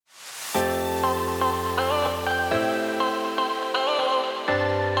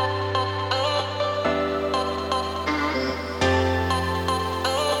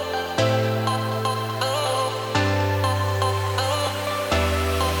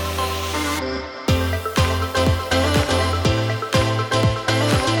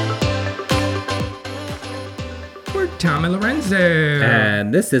Tom and Lorenzo.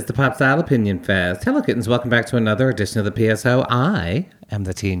 And this is the Pop Style Opinion Fest. Hello, kittens. Welcome back to another edition of the PSO. I am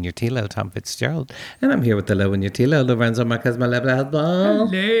the T in your T-Lo, Tom Fitzgerald. And I'm here with the Lo in your T-Lo, Lorenzo Marquez, my level health ball.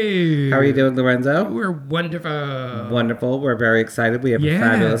 Hello. How are you doing, Lorenzo? We're wonderful. Wonderful. We're very excited. We have a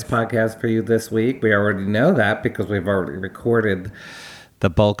fabulous podcast for you this week. We already know that because we've already recorded the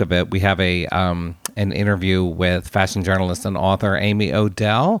bulk of it. We have an interview with fashion journalist and author Amy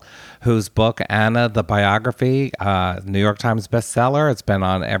Odell, whose book Anna, the biography, New York Times bestseller. It's been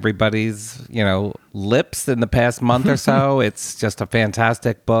on everybody's, lips in the past month or so. It's just a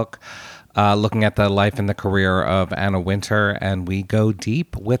fantastic book, looking at the life and the career of Anna Wintour, and we go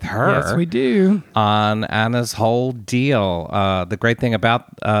deep with her. Yes, we do. On Anna's whole deal. The great thing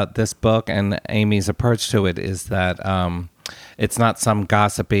about this book and Amy's approach to it is that it's not some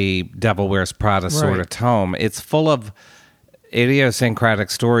gossipy Devil Wears Prada sort of tome. It's full of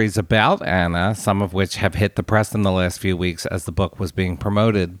idiosyncratic stories about Anna, some of which have hit the press in the last few weeks as the book was being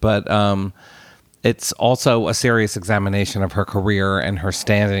promoted. But it's also a serious examination of her career and her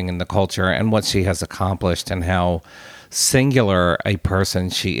standing in the culture and what she has accomplished and how singular a person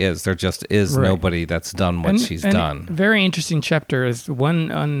she is. There just is nobody that's done what she's done. Very interesting chapter is one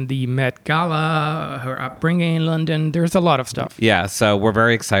on the Met Gala, her upbringing in London. There's a lot of stuff. Yeah, so we're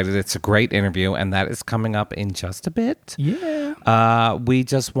very excited. It's a great interview, and that is coming up in just a bit. Yeah. We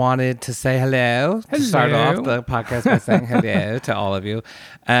just wanted to say hello. To start off the podcast by saying hello to all of you,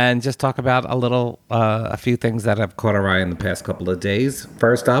 and just talk about a few things that have caught our eye in the past couple of days.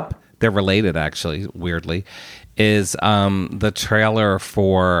 First up, they're related, actually, weirdly, is the trailer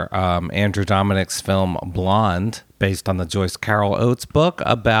for Andrew Dominik's film Blonde, based on the Joyce Carol Oates book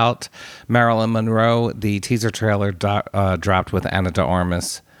about Marilyn Monroe. The teaser trailer dropped with Ana de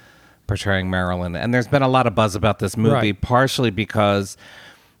Armas portraying Marilyn. And there's been a lot of buzz about this movie, partially because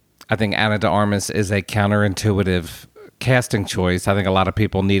I think Ana de Armas is a counterintuitive casting choice. I think a lot of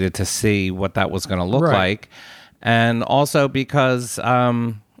people needed to see what that was going to look like. And also because...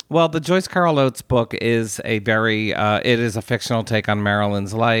 well, the Joyce Carol Oates book is it is a fictional take on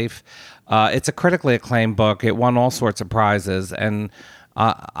Marilyn's life. It's a critically acclaimed book. It won all sorts of prizes, and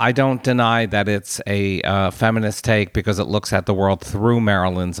I don't deny that it's a feminist take because it looks at the world through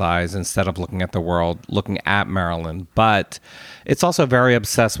Marilyn's eyes instead of looking at the world looking at Marilyn. But it's also very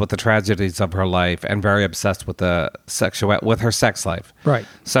obsessed with the tragedies of her life and very obsessed with with her sex life. Right.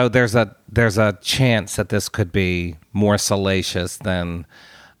 So there's a chance that this could be more salacious than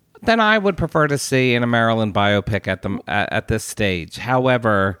I would prefer to see in a Marilyn biopic at this stage.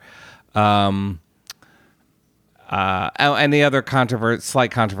 However, and the other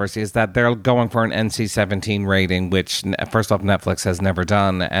slight controversy is that they're going for an NC-17 rating, which first off Netflix has never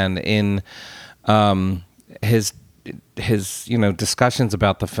done, and in his discussions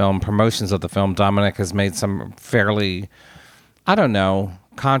about the film, promotions of the film, Dominik has made some fairly, I don't know,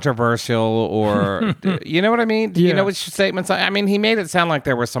 controversial or you know what I mean? Do you know which statements? I mean, he made it sound like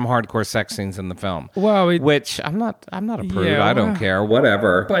there were some hardcore sex scenes in the film. Well, which I'm not a prude. Yeah, I don't care.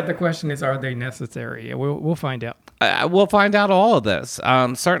 Whatever. But the question is, are they necessary? We'll find out. We'll find out all of this.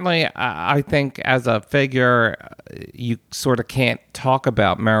 Certainly, I think as a figure, you sort of can't talk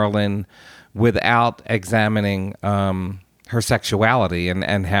about Marilyn without examining her sexuality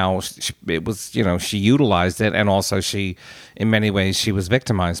and how it was, she utilized it, and also in many ways, she was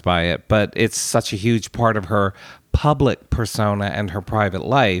victimized by it. But it's such a huge part of her public persona and her private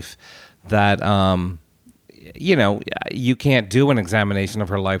life that, you can't do an examination of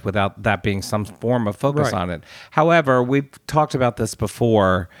her life without that being some form of focus on it. However, we've talked about this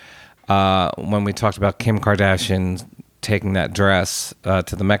before when we talked about Kim Kardashian taking that dress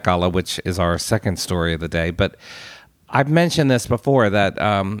to the Met Gala, which is our second story of the day. But I've mentioned this before, that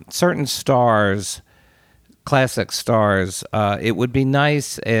certain stars, classic stars, it would be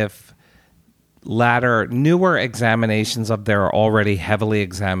nice if newer examinations of their already heavily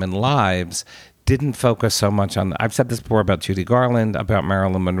examined lives didn't focus so much on... I've said this before about Judy Garland, about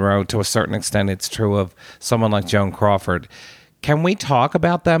Marilyn Monroe. To a certain extent, it's true of someone like Joan Crawford. Can we talk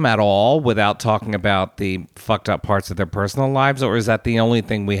about them at all without talking about the fucked up parts of their personal lives? Or is that the only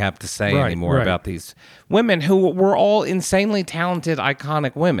thing we have to say anymore about these women who were all insanely talented,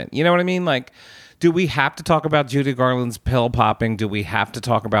 iconic women? You know what I mean? Like, do we have to talk about Judy Garland's pill popping? Do we have to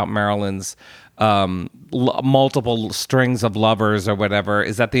talk about Marilyn's multiple strings of lovers or whatever?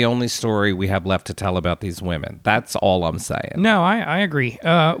 Is that the only story we have left to tell about these women? That's all I'm saying. No, I agree.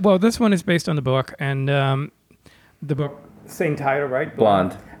 Well, this one is based on the book, and the book... Same title, right?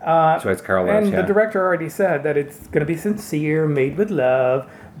 Blonde. Joyce Carol Oates, and the director already said that it's going to be sincere, made with love,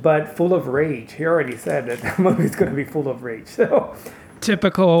 but full of rage. He already said that the movie's going to be full of rage. So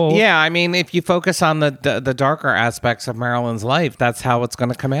typical. Yeah, I mean, if you focus on the darker aspects of Marilyn's life, that's how it's going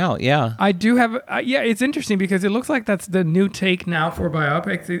to come out. Yeah. I do have, it's interesting because it looks like that's the new take now for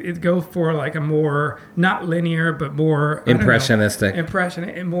biopics. It goes for like a more, not linear, but more impressionistic,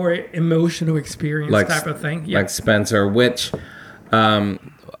 and more emotional experience type of thing. Yeah. Like Spencer, which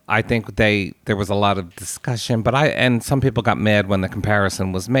I think there was a lot of discussion, and some people got mad when the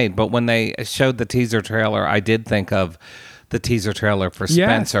comparison was made. But when they showed the teaser trailer, I did think of the teaser trailer for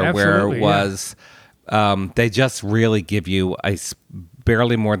Spencer, where it was they just really give you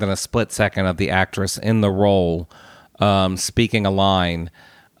barely more than a split second of the actress in the role speaking a line,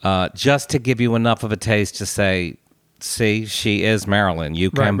 just to give you enough of a taste to say, see, she is Marilyn.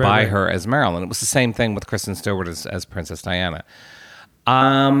 You can buy her as Marilyn. It was the same thing with Kristen Stewart as Princess Diana.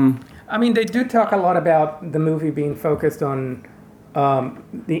 I mean, they do talk a lot about the movie being focused on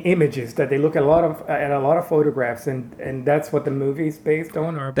the images, that they look at a lot of photographs, and that's what the movie's based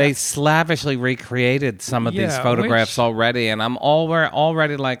on. Or they slavishly recreated some of these photographs already, and I'm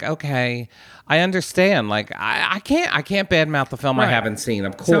already like, okay, I understand. Like, I can't badmouth the film I haven't seen.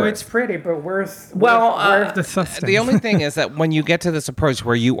 Of course, so it's pretty, but where's the substance? The only thing is that when you get to this approach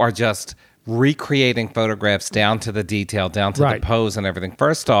where you are just recreating photographs down to the detail, down to the pose and everything.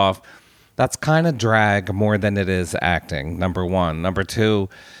 First off, that's kind of drag more than it is acting, number one. Number two,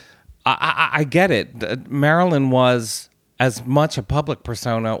 I get it. Marilyn was as much a public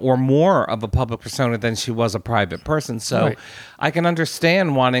persona or more of a public persona than she was a private person. So I can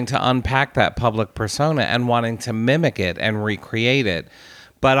understand wanting to unpack that public persona and wanting to mimic it and recreate it.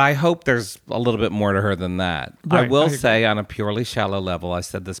 But I hope there's a little bit more to her than that. I will say on a purely shallow level, I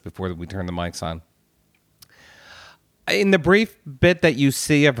said this before we turned the mics on. In the brief bit that you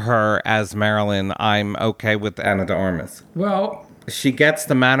see of her as Marilyn, I'm okay with Ana de Armas. Well, she gets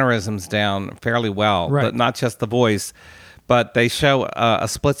the mannerisms down fairly well, but not just the voice. But they show a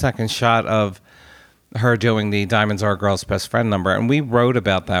split-second shot of her doing the Diamonds Are a Girl's Best Friend number. And we wrote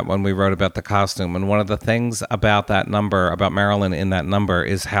about that when we wrote about the costume. And one of the things about that number, about Marilyn in that number,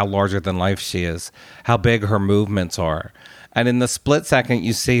 is how larger than life she is, how big her movements are. And in the split second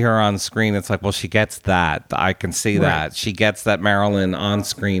you see her on screen, it's like, well, she gets that. I can see that. She gets that Marilyn on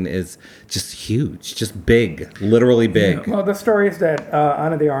screen is just huge, just big, literally big. Yeah. Well, the story is that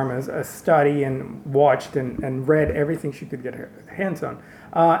Ana de Armas studied and watched and read everything she could get her hands on.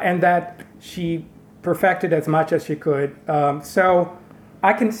 And that she perfected as much as she could. So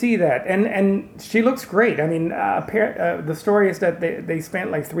I can see that. And she looks great. I mean, the story is that they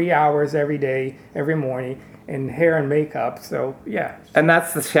spent like 3 hours every day, every morning, in hair and makeup. So, yeah. And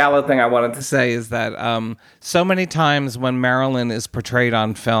that's the shallow thing I wanted to say is that so many times when Marilyn is portrayed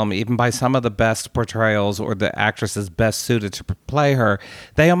on film, even by some of the best portrayals or the actresses best suited to play her,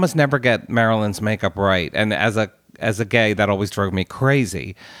 they almost never get Marilyn's makeup right. And as a gay, that always drove me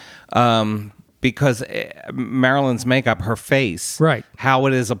crazy. Because Marilyn's makeup, her face, how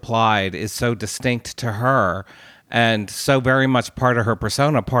it is applied is so distinct to her and so very much part of her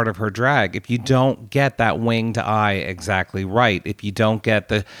persona, part of her drag. If you don't get that winged eye exactly right, if you don't get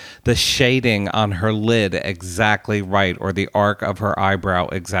the shading on her lid exactly right or the arc of her eyebrow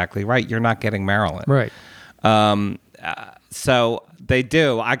exactly right, you're not getting Marilyn. Right. So they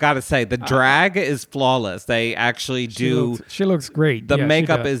do. I got to say, the drag is flawless. They actually do. She looks great. The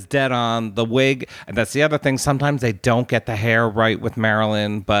makeup is dead on. The wig, and that's the other thing. Sometimes they don't get the hair right with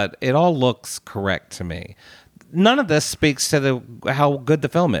Marilyn, but it all looks correct to me. None of this speaks to how good the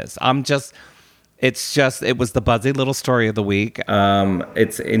film is. It was the buzzy little story of the week.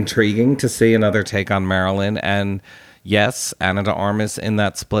 It's intriguing to see another take on Marilyn, and yes, Ana de Armas in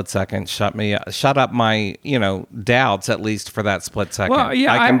that split second shut up my doubts, at least for that split second. Well,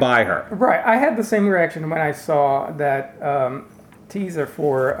 yeah, I can buy her. Right, I had the same reaction when I saw that teaser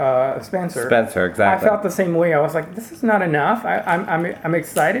for Spencer. Spencer, exactly. I felt the same way. I was like, this is not enough. I'm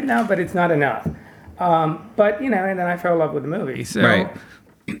excited now, but it's not enough. But and then I fell in love with the movie. So. Right.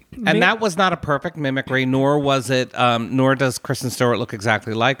 And that was not a perfect mimicry, nor was it. Nor does Kristen Stewart look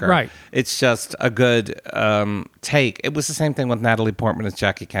exactly like her. Right. It's just a good take. It was the same thing with Natalie Portman as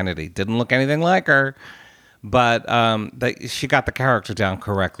Jackie Kennedy. Didn't look anything like her, but she got the character down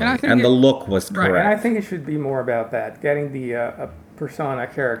correctly, and the look was correct. Right. And I think it should be more about that, getting the persona,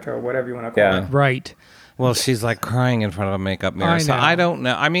 character, or whatever you want to call it. Right. Well, she's like crying in front of a makeup mirror. So I don't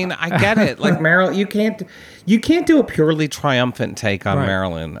know. I mean, I get it. Like Marilyn, you can't do a purely triumphant take on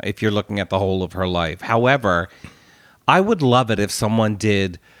Marilyn if you're looking at the whole of her life. However, I would love it if someone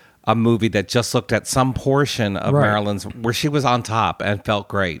did a movie that just looked at some portion of Right. Marilyn's where she was on top and felt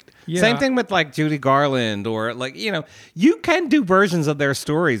great. Yeah. Same thing with like Judy Garland or like, you can do versions of their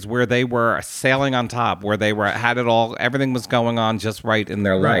stories where they were sailing on top, where they had it all, everything was going on just right in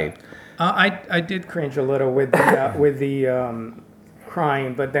their life. I did cringe a little with the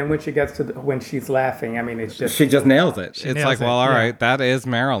crying, but then when she gets to when she's laughing, I mean, it's just She just nails it. It's nails like, it, well, all yeah. right, that is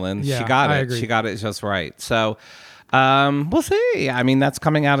Marilyn. Yeah, She got I it. agree. She got it just right. So we'll see. I mean, that's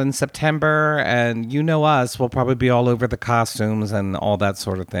coming out in September, and you know us, we'll probably be all over the costumes and all that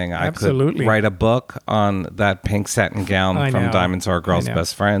sort of thing. Absolutely. I could write a book on that pink satin gown I from know. Diamonds Are a Girl's I know.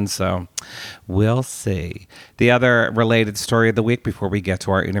 Best Friend. So we'll see. The other related story of the week before we get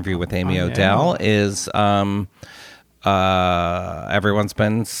to our interview with Amy I know. Odell is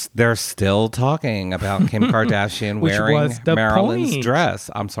they're still talking about Kim Kardashian Which wearing was the Marilyn's point. dress.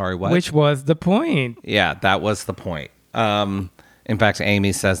 I'm sorry, what? which was the point. Yeah, that was the point. In fact,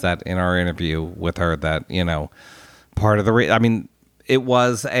 Amy says that in our interview with her that, part of the it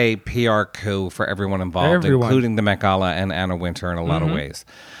was a PR coup for everyone involved, Everyone. including the Met Gala and Anna Wintour in a lot of ways.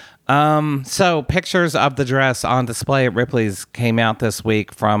 So pictures of the dress on display at Ripley's came out this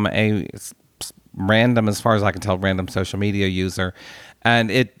week from a random, as far as I can tell, random social media user, and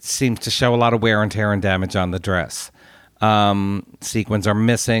it seems to show a lot of wear and tear and damage on the dress. Sequins are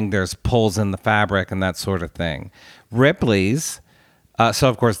missing, there's pulls in the fabric and that sort of thing. Ripley's, so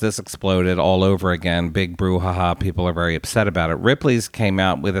of course this exploded all over again, big brouhaha, people are very upset about it. Ripley's came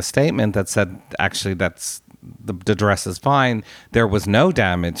out with a statement that said actually the dress is fine. There was no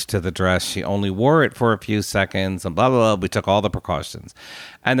damage to the dress. She only wore it for a few seconds and blah, blah, blah. We took all the precautions.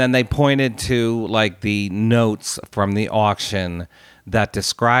 And then they pointed to like the notes from the auction that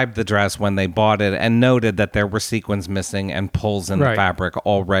described the dress when they bought it and noted that there were sequins missing and pulls in the Right. fabric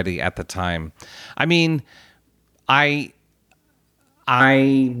already at the time. I mean, I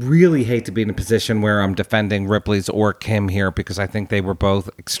really hate to be in a position where I'm defending Ripley's or Kim here because I think they were both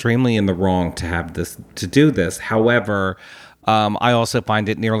extremely in the wrong to do this. However, I also find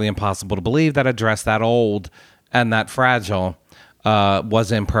it nearly impossible to believe that a dress that old and that fragile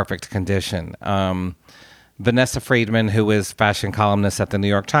was in perfect condition. Vanessa Friedman, who is fashion columnist at the New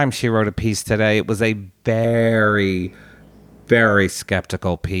York Times, she wrote a piece today. It was a very, very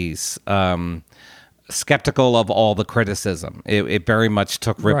skeptical piece. Skeptical of all the criticism. It very much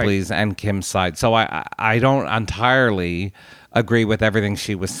took Ripley's and Kim's side. So I don't entirely agree with everything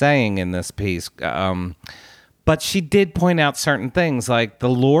she was saying in this piece. But she did point out certain things, like the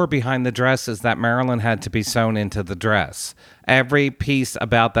lore behind the dress is that Marilyn had to be sewn into the dress. Every piece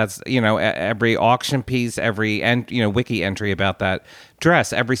about that, every auction piece, every wiki entry about that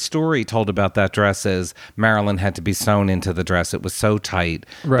dress, every story told about that dress is Marilyn had to be sewn into the dress. It was so tight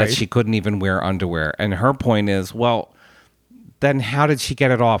Right. that she couldn't even wear underwear. And her point is, well, then how did she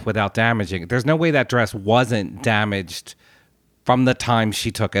get it off without damaging it? There's no way that dress wasn't damaged from the time she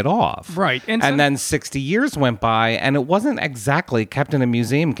took it off. Right. And And then 60 years went by and it wasn't exactly kept in a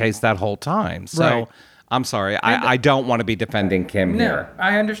museum case that whole time. So Right. I'm sorry. I don't want to be defending Kim No, here.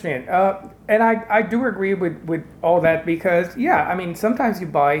 I understand. And I do agree with all that because, yeah, I mean, sometimes you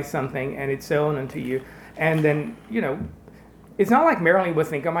buy something and it's sewn into you, and then, it's not like Marilyn would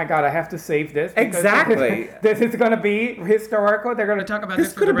think, oh my God, I have to save this. because Exactly. This is going to be historical. They're going to talk about this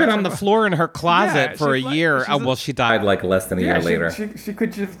This for could have the been rest on the of floor in her closet Yeah, for a she's like- year. she's Oh, a- well, she died like less than a year later. She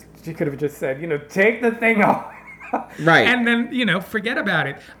could have just said, take the thing off. Right. And then, forget about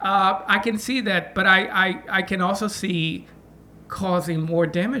it. I can see that, but I can also see causing more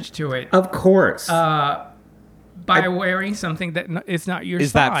damage to it Of course. by wearing something that is not your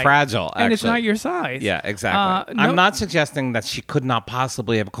Is size. that fragile, And it's actually. not your size. Yeah, exactly. No- I'm not suggesting that she could not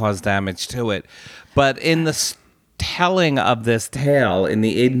possibly have caused damage to it, but in the telling of this tale, in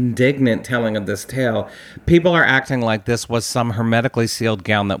the indignant telling of this tale, people are acting like this was some hermetically sealed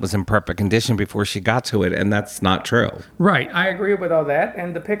gown that was in perfect condition before she got to it, and that's not true. Right, I agree with all that.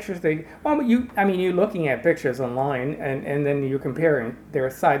 And the pictures you're looking at pictures online and then you're comparing. They're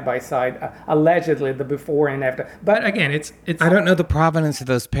side by side, allegedly the before and after. But again, it's I don't know the provenance of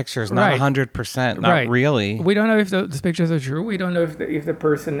those pictures, not Right. 100%, not right. really. We don't know if those pictures are true. We don't know if the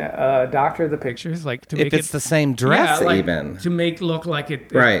person doctored the pictures, like to If make it's it the same dress like, even. to make look like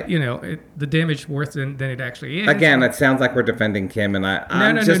it, Right. the damage worse than it actually is. Again, it sounds like we're defending Kim, and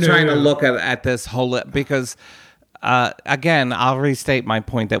I'm just trying to look at this whole because, again, I'll restate my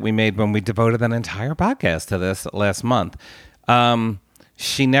point that we made when we devoted an entire podcast to this last month.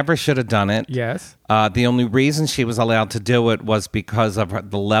 She never should have done it. Yes. The only reason she was allowed to do it was because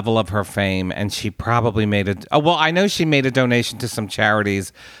of the level of her fame, and she probably made I know she made a donation to some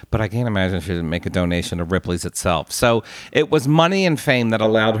charities, but I can't imagine she didn't make a donation to Ripley's itself. So it was money and fame that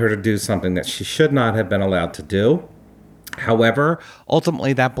allowed her to do something that she should not have been allowed to do. However,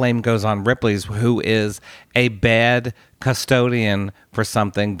 ultimately that blame goes on Ripley's, who is a bad custodian for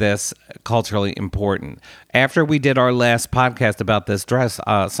something this culturally important. After we did our last podcast about this dress,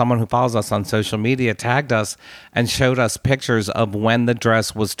 someone who follows us on social media tagged us and showed us pictures of when the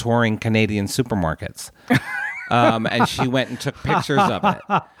dress was touring Canadian supermarkets. And she went and took pictures of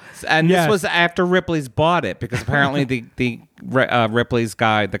it. And this was after Ripley's bought it, because apparently the Ripley's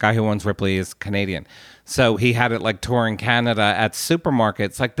guy, the guy who owns Ripley, is Canadian. So he had it like touring Canada at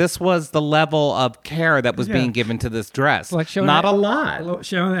supermarkets. Like, this was the level of care that was being given to this dress. Like not a lot.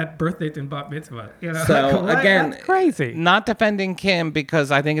 Showing that birthday and bat mitzvah. So again, that's crazy. Not defending Kim,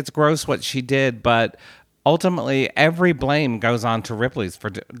 because I think it's gross what she did, but ultimately every blame goes on to Ripley's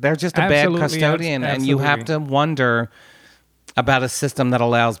they're just a bad custodian, and you have to wonder about a system that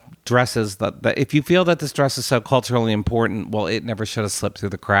allows dresses that if you feel that this dress is so culturally important, well, it never should have slipped through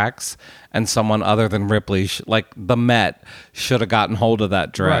the cracks, and someone other than Ripley, like the Met, should have gotten hold of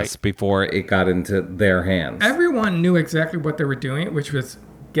that dress before it got into their hands. Everyone knew exactly what they were doing, which was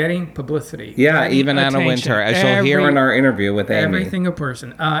getting publicity. Yeah, even Anna Wintour, as you'll hear in our interview with Amy. Every single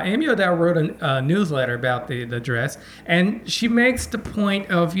person. Amy Odell wrote a newsletter about the dress, and she makes the point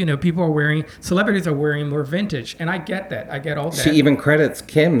of, celebrities are wearing more vintage, and I get that. I get all that. She even credits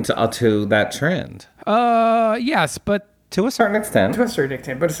Kim to that trend. Yes, but to a certain extent. To a certain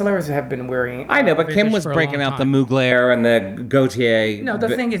extent, but celebrities have been wearing. I know, but Kim was breaking out the Mugler and the Gaultier. No, the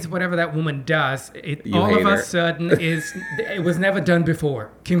thing is, whatever that woman does, all of a sudden it was never done before.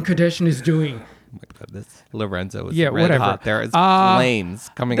 Kim Kardashian is doing. Oh my goodness, Lorenzo is red hot. There is flames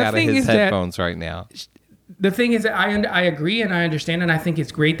coming out of his headphones right now. The thing is that I agree and I understand, and I think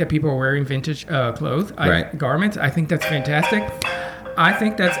it's great that people are wearing vintage clothes, garments. I think that's fantastic. I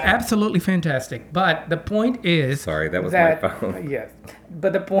think that's absolutely fantastic. But the point is... Sorry, that was my phone. Yes.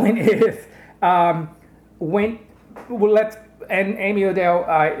 But the point is, and Amy Odell,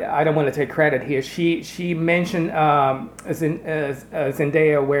 I don't want to take credit here. She mentioned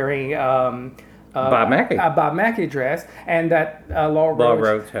Zendaya wearing... Bob Mackie. A Bob Mackie dress, and that Laura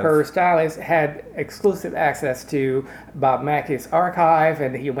Roach, her stylist, had exclusive access to Bob Mackie's archive,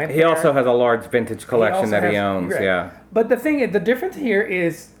 and he went. He also has a large vintage collection that he owns. Right. Yeah. But the thing is, the difference here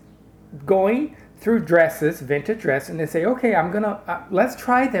is going through dresses, vintage dress, and they say, okay, I'm gonna let's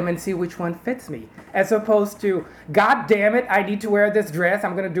try them and see which one fits me, as opposed to, God damn it, I need to wear this dress.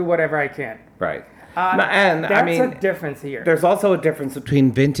 I'm gonna do whatever I can. Right. And that's a difference here. There's also a difference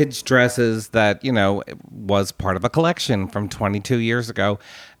between vintage dresses that, was part of a collection from 22 years ago,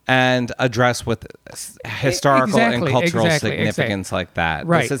 and a dress with historical and cultural significance like that.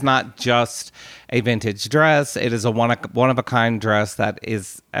 Right. This is not just a vintage dress. It is a one of a kind dress that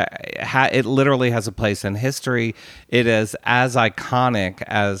is it literally has a place in history. It is as iconic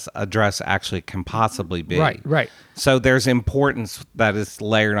as a dress actually can possibly be. Right. So there's importance that is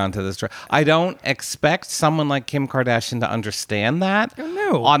layered onto this dress. I don't expect someone like Kim Kardashian to understand that.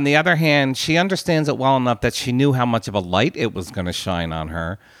 No. On the other hand, she understands it well enough that she knew how much of a light it was going to shine on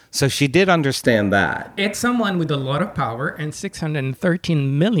her. So she did understand that. It's someone with a lot of power and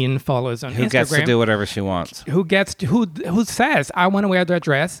 613 million followers on Instagram. Who gets to do whatever she wants. Who says, I want to wear that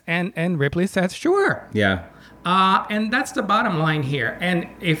dress, and Ripley says, sure. Yeah. And that's the bottom line here. And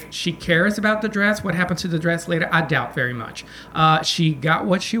if she cares about the dress, what happens to the dress later, I doubt very much. She got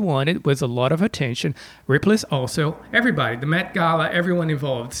what she wanted, was a lot of attention. Ripley's also, everybody, the Met Gala, everyone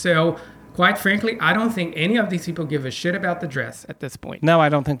involved. So, quite frankly, I don't think any of these people give a shit about the dress at this point. No, I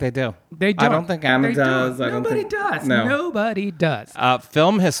don't think they do. They don't. I don't think Anna does. Nobody does. No. Nobody does.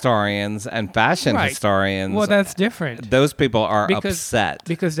 Film historians and fashion historians. Well, that's different. Those people are upset.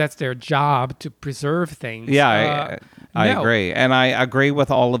 Because that's their job to preserve things. Yeah, I agree. And I agree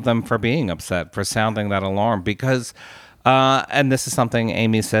with all of them for being upset, for sounding that alarm. Because, and this is something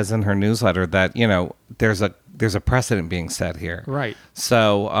Amy says in her newsletter, that, there's a precedent being set here. Right.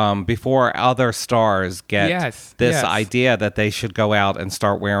 So before other stars get this idea that they should go out and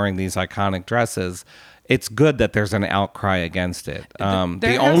start wearing these iconic dresses, it's good that there's an outcry against it.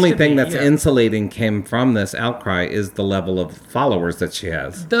 The only thing that's insulating Kim from this outcry is the level of followers that she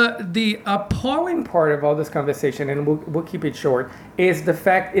has. The appalling part of all this conversation, and we'll keep it short, is the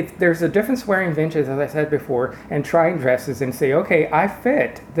fact there's a difference wearing vintage, as I said before, and trying dresses and say, okay, I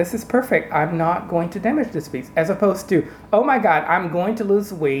fit. This is perfect. I'm not going to damage this piece. As opposed to, oh my God, I'm going to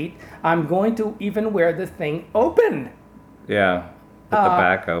lose weight. I'm going to even wear this thing open. Yeah. With the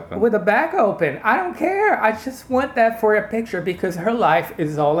back open. With the back open. I don't care. I just want that for a picture because her life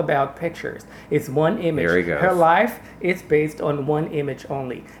is all about pictures. It's one image. There he goes. Her life is based on one image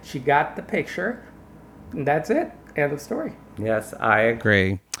only. She got the picture, and that's it. End of story. Yes, I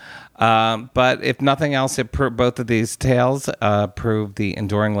agree. But if nothing else, both of these tales prove the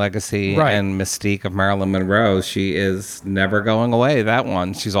enduring legacy and mystique of Marilyn Monroe. She is never going away, that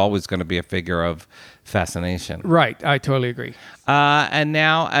one. She's always going to be a figure of fascination. Right. I totally agree. And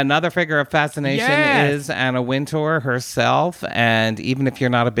now another figure of fascination is Anna Wintour herself. And even if you're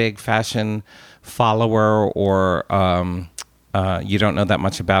not a big fashion follower or you don't know that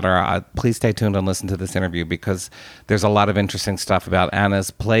much about her, please stay tuned and listen to this interview because there's a lot of interesting stuff about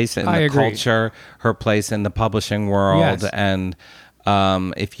Anna's place in the culture, her place in the publishing world, and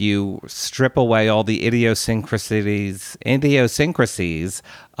if you strip away all the idiosyncrasies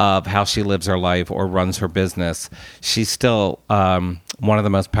of how she lives her life or runs her business, she's still one of the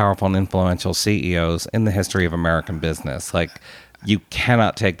most powerful and influential CEOs in the history of American business. Like, you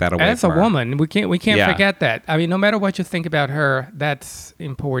cannot take that away As from a her. woman, we can't forget that. I mean, no matter what you think about her, that's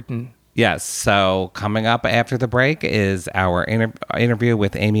important. Yes. So coming up after the break is our interview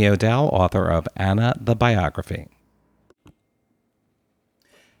with Amy Odell, author of Anna, the Biography.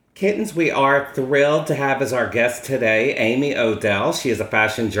 Kittens, we are thrilled to have as our guest today Amy Odell. She is a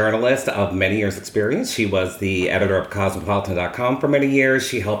fashion journalist of many years' experience. She was the editor of Cosmopolitan.com for many years.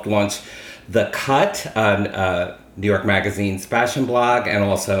 She helped launch The Cut, New York Magazine's fashion blog, and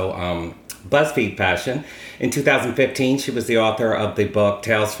also BuzzFeed Fashion. In 2015, she was the author of the book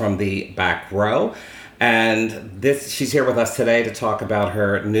Tales from the Back Row. And she's here with us today to talk about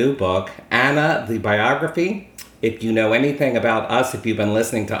her new book, Anna, the Biography. If you know anything about us, if you've been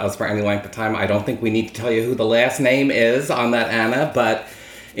listening to us for any length of time, I don't think we need to tell you who the last name is on that Anna, but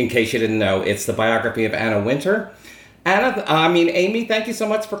in case you didn't know, it's the biography of Anna Wintour. Amy, thank you so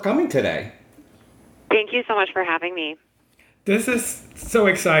much for coming today. Thank you so much for having me. This is so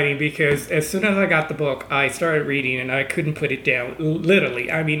exciting because as soon as I got the book, I started reading and I couldn't put it down.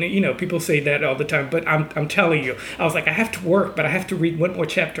 Literally. I mean, people say that all the time, but I'm telling you, I was like, I have to work, but I have to read one more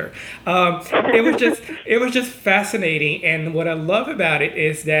chapter. It was just fascinating. And what I love about it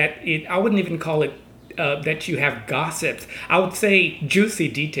is that I wouldn't even call it that you have gossips. I would say juicy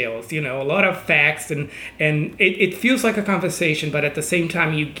details, a lot of facts and it feels like a conversation, but at the same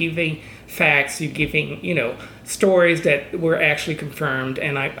time you're giving facts, you're giving, stories that were actually confirmed.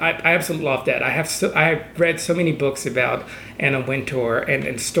 And I absolutely love that. I have read so many books about Anna Wintour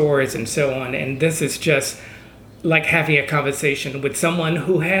and stories and so on. And this is just like having a conversation with someone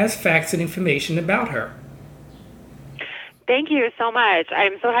who has facts and information about her. Thank you so much.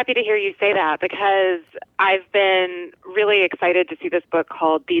 I'm so happy to hear you say that because I've been really excited to see this book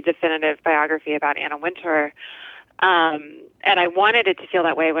called The Definitive Biography about Anna Wintour. And I wanted it to feel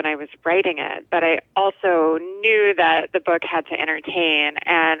that way when I was writing it, but I also knew that the book had to entertain.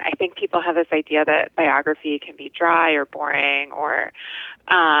 And I think people have this idea that biography can be dry or boring or,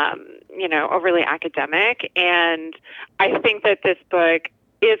 overly academic. And I think that this book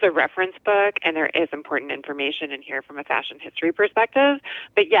is a reference book and there is important information in here from a fashion history perspective.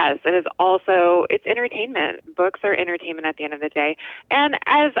 But yes, it's entertainment. Books are entertainment at the end of the day. And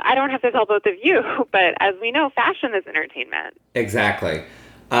as I don't have to tell both of you, but as we know, fashion is entertainment. Exactly.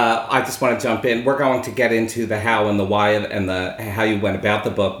 I just want to jump in. We're going to get into the how and the why and the how you went about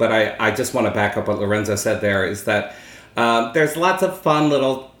the book. But I just want to back up what Lorenzo said there is that there's lots of fun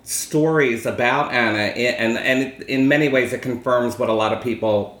little stories about Anna, and in many ways it confirms what a lot of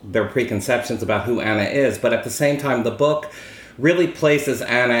people, their preconceptions about who Anna is. But at the same time, the book really places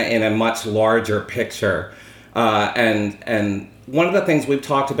Anna in a much larger picture. And one of the things we've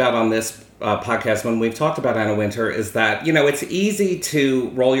talked about on this podcast when we've talked about Anna Wintour is that, it's easy to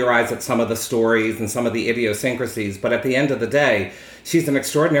roll your eyes at some of the stories and some of the idiosyncrasies, but at the end of the day, she's an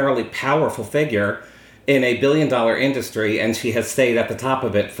extraordinarily powerful figure in a billion-dollar industry, and she has stayed at the top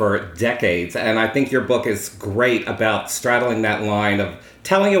of it for decades. And I think your book is great about straddling that line of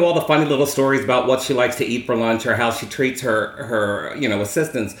telling you all the funny little stories about what she likes to eat for lunch or how she treats her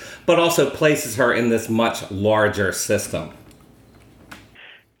assistants, but also places her in this much larger system.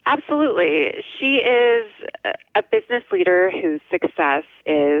 Absolutely. She is a business leader whose success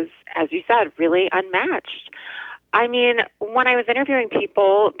is, as you said, really unmatched. I mean, when I was interviewing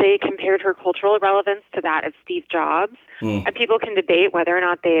people, they compared her cultural relevance to that of Steve Jobs. And people can debate whether or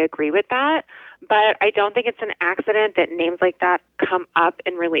not they agree with that. But I don't think it's an accident that names like that come up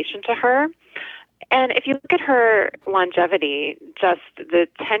in relation to her. And if you look at her longevity, just the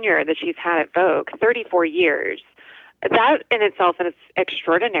tenure that she's had at Vogue, 34 years, that in itself is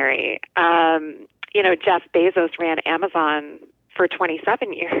extraordinary. Jeff Bezos ran Amazon for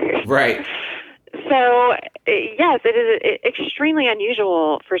 27 years. Right. So, yes, it is extremely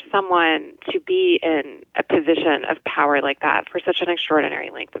unusual for someone to be in a position of power like that for such an extraordinary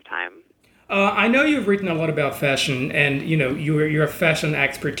length of time. I know you've written a lot about fashion, and you're a fashion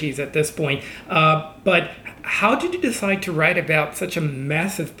expertise at this point. But how did you decide to write about such a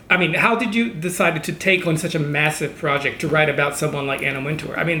massive? I mean, how did you decide to take on such a massive project to write about someone like Anna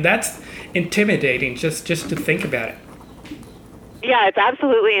Wintour? I mean, that's intimidating just to think about it. Yeah, it's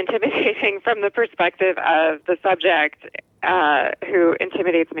absolutely intimidating from the perspective of the subject, who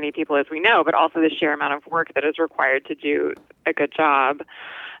intimidates many people, as we know, but also the sheer amount of work that is required to do a good job.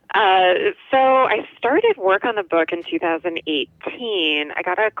 So I started work on the book in 2018. I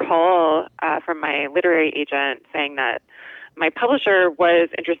got a call from my literary agent saying that my publisher was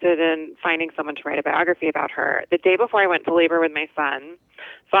interested in finding someone to write a biography about her the day before I went to labor with my son.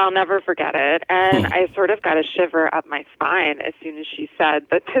 So I'll never forget it. And I sort of got a shiver up my spine as soon as she said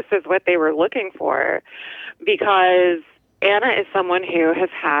that this is what they were looking for, because Anna is someone who has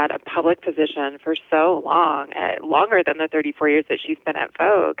had a public position for so long, longer than the 34 years that she's been at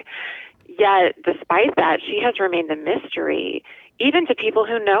Vogue. Yet, despite that, she has remained a mystery, even to people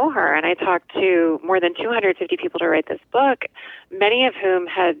who know her. And I talked to more than 250 people to write this book, many of whom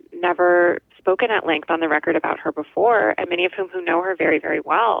had never spoken at length on the record about her before, and many of whom who know her very, very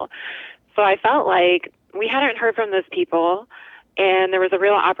well. So I felt like we hadn't heard from those people, and there was a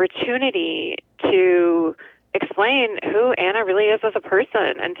real opportunity to explain who Anna really is as a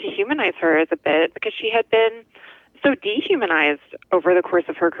person and to humanize her as a bit, because she had been so dehumanized over the course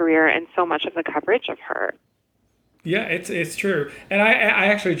of her career and so much of the coverage of her. Yeah, it's true. And I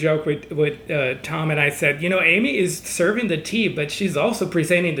actually joke with Tom, and I said, Amy is serving the tea, but she's also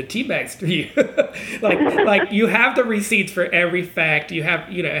presenting the tea bags to you. like you have the receipts for every fact. You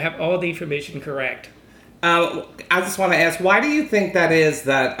have all the information correct. I just want to ask, why do you think that is,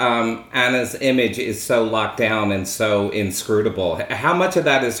 that Anna's image is so locked down and so inscrutable? How much of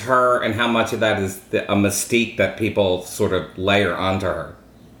that is her, and how much of that is a mystique that people sort of layer onto her?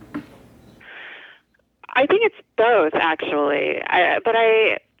 I think it's both, actually. What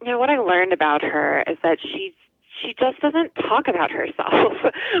I learned about her is that she just doesn't talk about herself,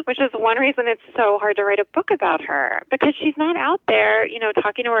 which is one reason it's so hard to write a book about her, because she's not out there,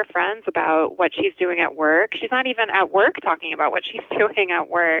 talking to her friends about what she's doing at work. She's not even at work talking about what she's doing at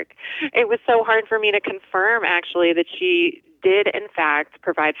work. It was so hard for me to confirm, actually, that she did, in fact,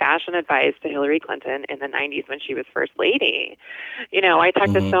 provide fashion advice to Hillary Clinton in the 90s when she was First Lady. I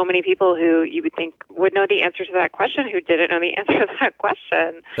talked to so many people who you would think would know the answer to that question who didn't know the answer to that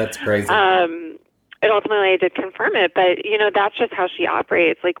question. That's crazy. And ultimately, I did confirm it, but, that's just how she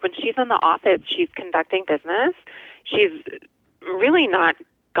operates. Like, when she's in the office, she's conducting business. She's really not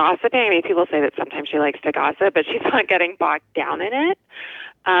gossiping. I mean, people say that sometimes she likes to gossip, but she's not getting bogged down in it.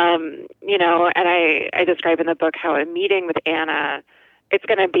 And I describe in the book how a meeting with Anna, it's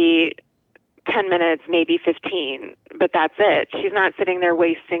going to be 10 minutes, maybe 15, but that's it. She's not sitting there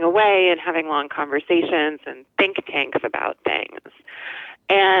wasting away and having long conversations and think tanks about things.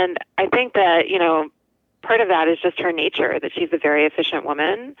 And I think that, part of that is just her nature, that she's a very efficient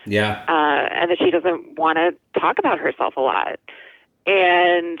woman. Yeah. And that she doesn't want to talk about herself a lot.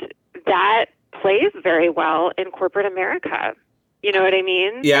 And that plays very well in corporate America. You know what I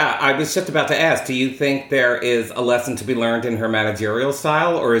mean? Yeah, I was just about to ask, do you think there is a lesson to be learned in her managerial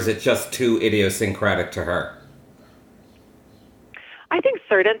style, or is it just too idiosyncratic to her? I think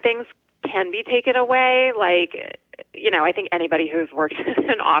certain things can be taken away. Like, I think anybody who's worked in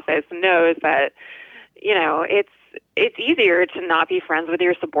an office knows that, it's easier to not be friends with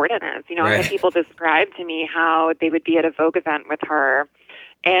your subordinates. Right. I had people describe to me how they would be at a Vogue event with her,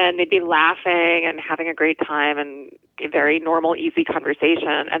 and they'd be laughing and having a great time and a very normal, easy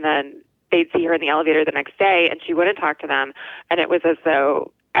conversation. And then they'd see her in the elevator the next day, and she wouldn't talk to them. And it was as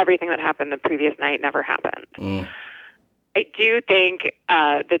though everything that happened the previous night never happened. I do think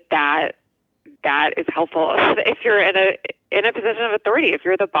that is helpful if you're in a position of authority, if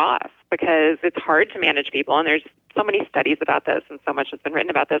you're the boss, because it's hard to manage people. And there's so many studies about this and so much has been written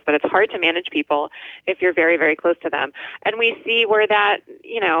about this, but it's hard to manage people if you're very, very close to them. And we see where that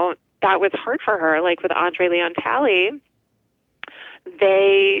was hard for her, like with Andre Leon Talley.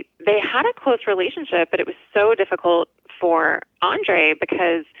 They had a close relationship, but it was so difficult for Andre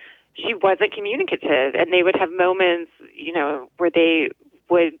because she wasn't communicative, and they would have moments, where they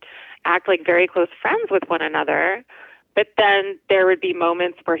would act like very close friends with one another, but then there would be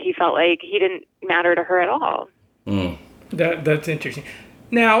moments where he felt like he didn't matter to her at all. That's interesting.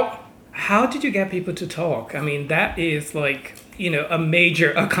 Now, how did you get people to talk? I mean, that is like, a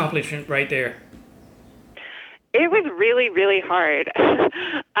major accomplishment right there. It was really, really hard.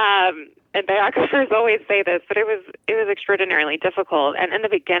 And biographers always say this, but it was extraordinarily difficult. And in the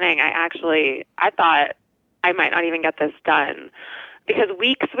beginning, I thought I might not even get this done, because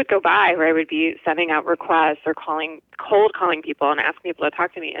weeks would go by where I would be sending out requests or cold calling people and asking people to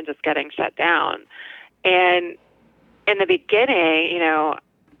talk to me and just getting shut down. And in the beginning,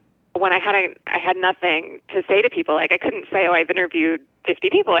 when I had nothing to say to people, like I couldn't say, oh, I've interviewed 50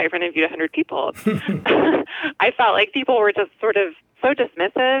 people, I've interviewed 100 people. I felt like people were just sort of so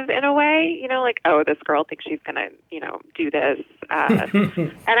dismissive in a way, like, oh, this girl thinks she's going to, do this.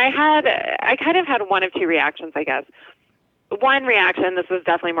 And I kind of had one of two reactions, I guess. One reaction, this was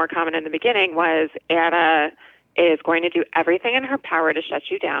definitely more common in the beginning, was Anna is going to do everything in her power to shut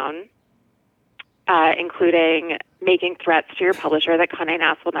you down, including making threats to your publisher that Condé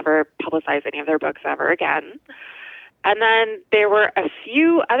Nast will never publicize any of their books ever again. And then there were a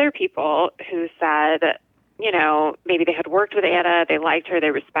few other people who said, maybe they had worked with Anna, they liked her,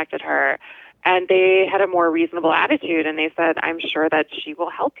 they respected her, and they had a more reasonable attitude, and they said, I'm sure that she will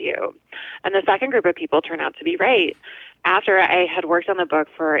help you. And the second group of people turned out to be right. After I had worked on the book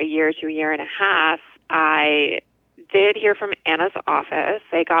for a year to a year and a half, I did hear from Anna's office.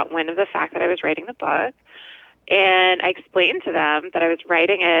 They got wind of the fact that I was writing the book, and I explained to them that I was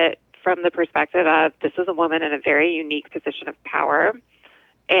writing it from the perspective of, this is a woman in a very unique position of power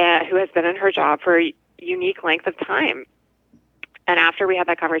and who has been in her job for a unique length of time. And after we had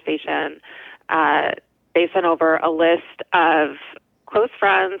that conversation, they sent over a list of close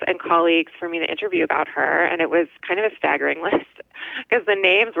friends and colleagues for me to interview about her. And it was kind of a staggering list, because the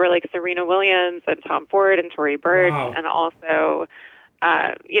names were like Serena Williams and Tom Ford and Tory Burch, wow, and also,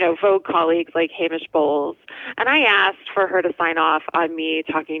 Vogue colleagues like Hamish Bowles. And I asked for her to sign off on me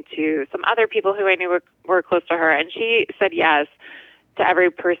talking to some other people who I knew were close to her. And she said yes to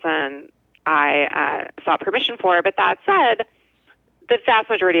every person I sought permission for. But that said, the vast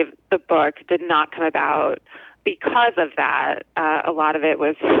majority of the book did not come about because of that. A lot of it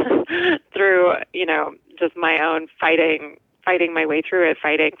was through, just my own fighting my way through it,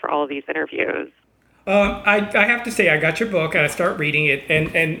 fighting for all of these interviews. I have to say, I got your book and I start reading it,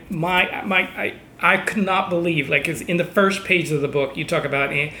 and I could not believe, like, 'cause in the first page of the book you talk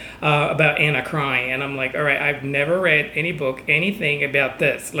about Anna crying, and I'm like, all right, I've never read any book, anything about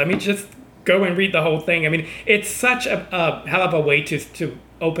this. Let me just go and read the whole thing. I mean, it's such a hell of a way to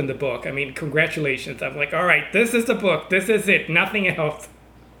open the book. I mean, congratulations. I'm like, all right, this is the book. This is it. Nothing else.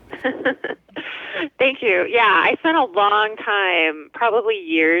 Thank you. Yeah, I spent a long time, probably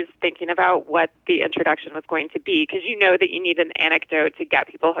years, thinking about what the introduction was going to be, because you know that you need an anecdote to get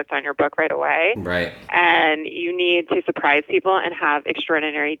people hooked on your book right away. Right. And you need to surprise people and have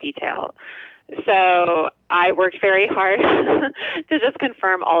extraordinary detail. So I worked very hard to just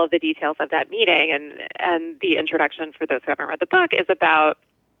confirm all of the details of that meeting. And the introduction, for those who haven't read the book, is about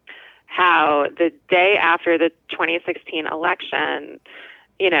how the day after the 2016 election,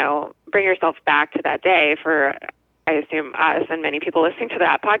 bring yourself back to that day. For, I assume, us and many people listening to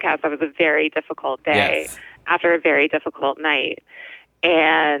that podcast, that was a very difficult day, yes, after a very difficult night.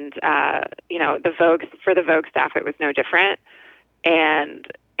 And, for the Vogue staff, it was no different. And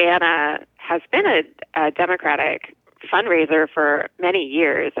Anna has been a Democratic fundraiser for many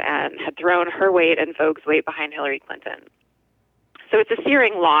years and had thrown her weight and Vogue's weight behind Hillary Clinton. So it's a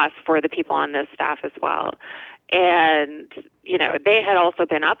searing loss for the people on this staff as well. And, they had also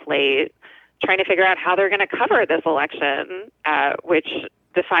been up late trying to figure out how they're going to cover this election, which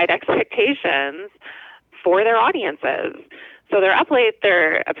defied expectations for their audiences. So they're up late,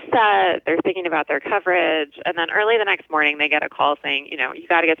 they're upset, they're thinking about their coverage, and then early the next morning they get a call saying, you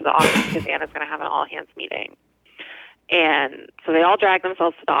got to get to the office because Anna's going to have an all-hands meeting. And so they all drag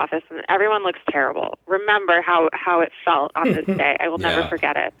themselves to the office, and everyone looks terrible. Remember how it felt on this day. I will never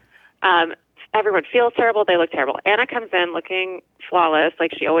forget it. Everyone feels terrible. They look terrible. Anna comes in looking flawless,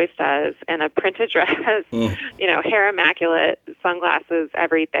 like she always does, in a printed dress, hair immaculate, sunglasses,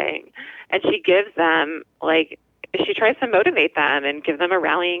 everything. And she gives them, she tries to motivate them and give them a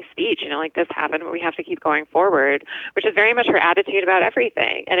rallying speech, like, this happened, but we have to keep going forward, which is very much her attitude about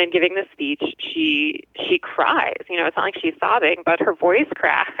everything. And in giving the speech, she cries. It's not like she's sobbing, but her voice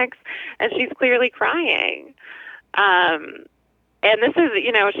cracks, and she's clearly crying. And this is,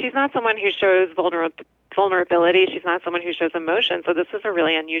 she's not someone who shows vulnerability. She's not someone who shows emotion. So this is a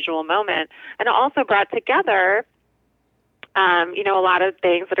really unusual moment. And it also brought together, a lot of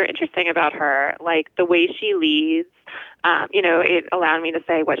things that are interesting about her, like the way she leads. It allowed me to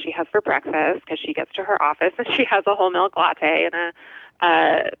say what she has for breakfast, because she gets to her office and she has a whole milk latte and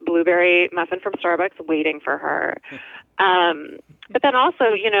a blueberry muffin from Starbucks waiting for her. But then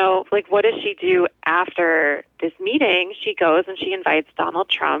also, like, what does she do after this meeting? She goes and she invites Donald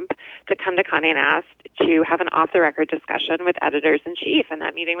Trump to come to Condé Nast to have an off-the-record discussion with editors-in-chief, and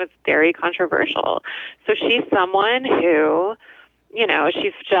that meeting was very controversial. So she's someone who,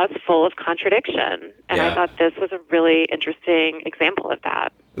 she's just full of contradiction. And I thought this was a really interesting example of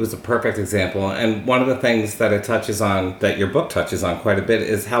that. It was a perfect example. And one of the things that it touches on, that your book touches on quite a bit,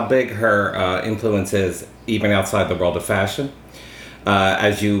 is how big her influence is even outside the world of fashion.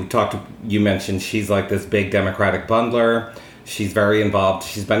 As you mentioned, she's like this big Democratic bundler. She's very involved.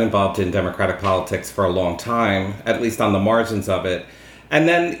 She's been involved in Democratic politics for a long time, at least on the margins of it. And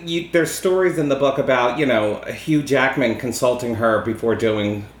then there's stories in the book about, Hugh Jackman consulting her before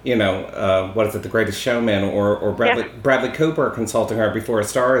doing, The Greatest Showman, or Bradley Cooper consulting her before A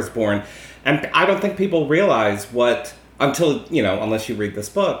Star Is Born. And I don't think people realize unless you read this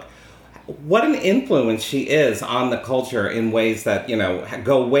book, what an influence she is on the culture in ways that,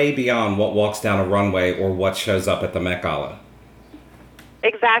 go way beyond what walks down a runway or what shows up at the Met Gala.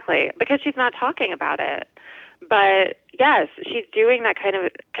 Exactly, because she's not talking about it. But yes, she's doing that kind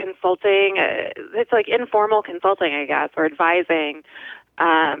of consulting. It's like informal consulting, I guess, or advising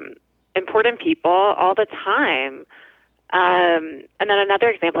important people all the time. And then another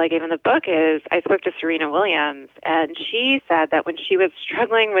example I gave in the book is I spoke to Serena Williams, and she said that when she was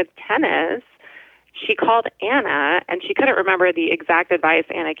struggling with tennis, she called Anna, and she couldn't remember the exact advice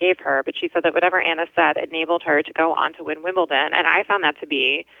Anna gave her, but she said that whatever Anna said enabled her to go on to win Wimbledon. And I found that to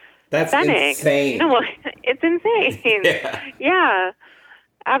be stunning. Insane. No, it's insane. Yeah,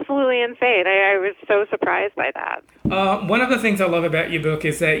 absolutely insane. I was so surprised by that. One of the things I love about your book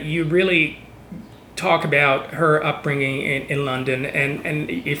is that you really talk about her upbringing in London, and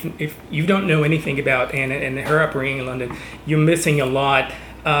if you don't know anything about Anna and her upbringing in London, you're missing a lot.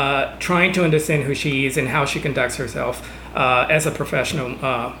 Trying to understand who she is and how she conducts herself as a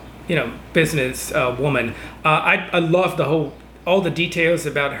professional, business woman. I love all the details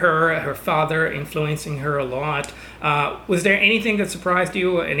about her father influencing her a lot. Was there anything that surprised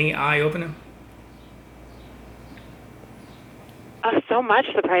you? Any eye opener? So much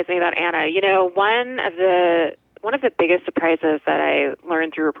surprised me about Anna. One of the biggest surprises that I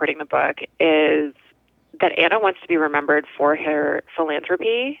learned through reporting the book is that Anna wants to be remembered for her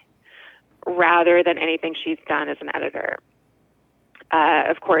philanthropy rather than anything she's done as an editor.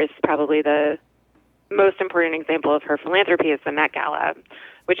 Of course, probably the most important example of her philanthropy is the Met Gala,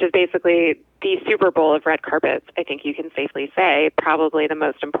 which is basically the Super Bowl of red carpets. I think you can safely say probably the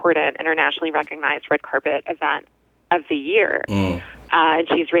most important internationally recognized red carpet event of the year. And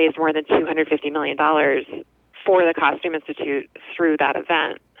she's raised more than $250 million for the Costume Institute through that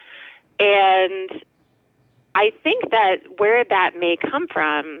event. And I think that where that may come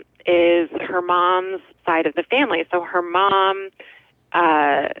from is her mom's side of the family. So her mom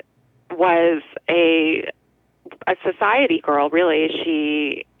was a society girl, really.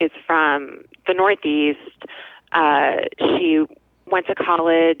 She is from the Northeast. She went to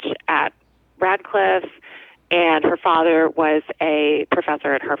college at Radcliffe, and her father was a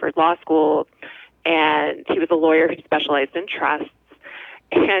professor at Harvard Law School, and he was a lawyer who specialized in trusts.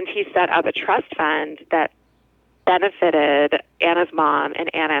 And he set up a trust fund that benefited Anna's mom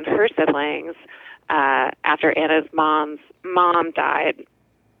and Anna and her siblings after Anna's mom's mom died.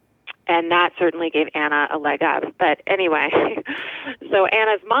 And that certainly gave Anna a leg up. But anyway, so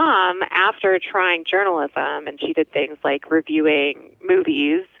Anna's mom, after trying journalism, and she did things like reviewing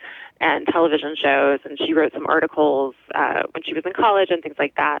movies and television shows, and she wrote some articles when she was in college and things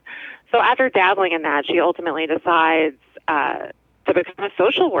like that. So after dabbling in that, she ultimately decides to become a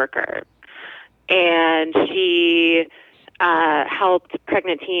social worker. And she helped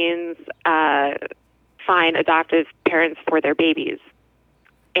pregnant teens find adoptive parents for their babies.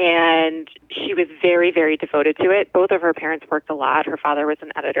 And she was very, very devoted to it. Both of her parents worked a lot. Her father was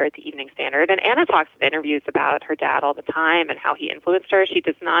an editor at the Evening Standard. And Anna talks in interviews about her dad all the time and how he influenced her. She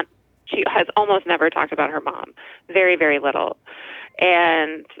has almost never talked about her mom. Very, very little.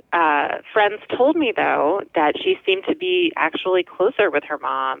 And friends told me, though, that she seemed to be actually closer with her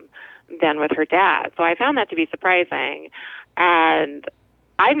mom than with her dad. So I found that to be surprising. And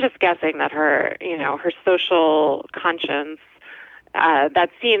I'm just guessing that her social conscience, that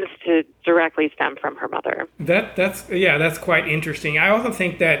seems to directly stem from her mother. That's quite interesting. I also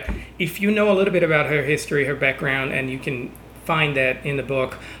think that if you know a little bit about her history, her background, and you can find that in the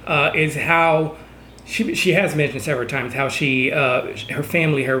book, is how she has mentioned several times how her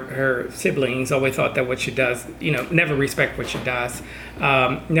family, her siblings always thought that what she does, never respect what she does,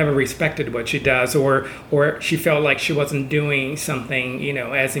 never respected what she does, or she felt like she wasn't doing something,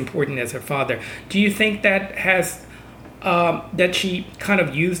 as important as her father. Do you think that has that she kind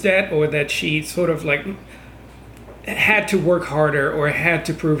of used that, or that she sort of like had to work harder or had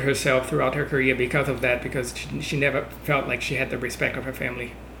to prove herself throughout her career because of that, because she never felt like she had the respect of her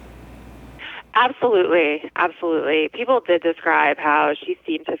family? Absolutely. Absolutely. People did describe how she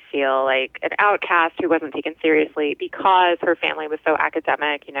seemed to feel like an outcast who wasn't taken seriously because her family was so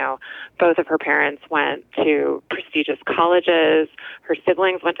academic. Both of her parents went to prestigious colleges. Her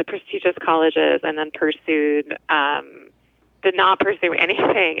siblings went to prestigious colleges and then did not pursue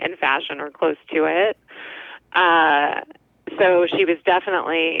anything in fashion or close to it. So she was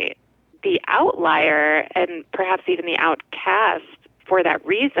definitely the outlier and perhaps even the outcast for that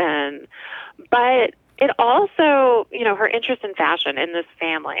reason. But it also, her interest in fashion in this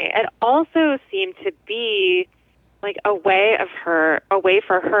family, it also seemed to be like a way for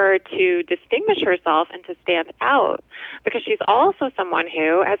her to distinguish herself and to stand out, because she's also someone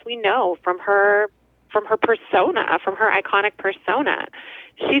who, as we know from her persona, from her iconic persona,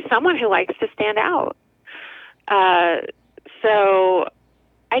 she's someone who likes to stand out. So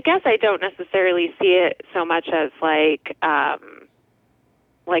I guess I don't necessarily see it so much as like a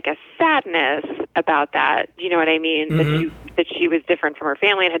sadness about that. Do you know what I mean? Mm-hmm. That she was different from her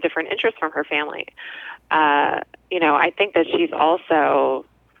family and had different interests from her family. I think that she was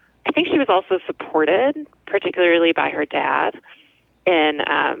also supported, particularly by her dad, in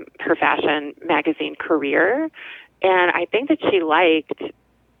her fashion magazine career. And I think that she liked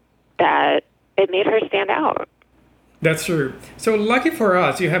that it made her stand out. That's true. So lucky for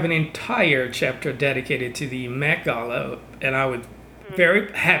us, you have an entire chapter dedicated to the Met Gala, and I was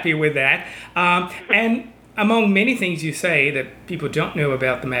very happy with that. And among many things you say that people don't know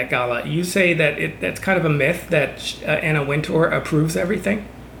about the Met Gala, you say that that's kind of a myth that Anna Wintour approves everything?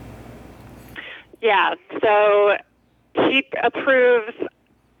 Yeah, so she approves,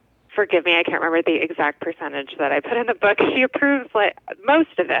 forgive me, I can't remember the exact percentage that I put in the book. She approves like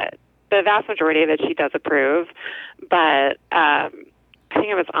most of it. The vast majority of it she does approve. But I think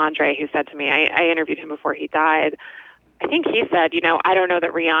it was Andre who said to me, I interviewed him before he died, I think he said, I don't know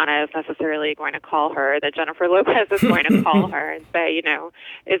that Rihanna is necessarily going to call her, that Jennifer Lopez is going to call her and say,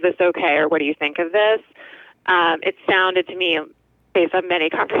 is this okay, or what do you think of this? It sounded to me, based on many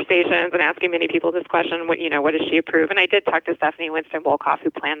conversations and asking many people this question, what does she approve? And I did talk to Stephanie Winston-Wolkoff, who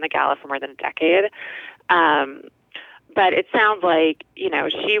planned the gala for more than a decade. But it sounds like,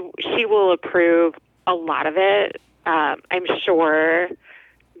 she will approve a lot of it. I'm sure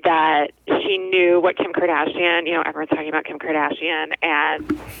that she knew what Kim Kardashian, everyone's talking about Kim Kardashian and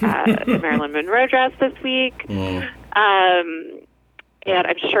the Marilyn Monroe dress this week. And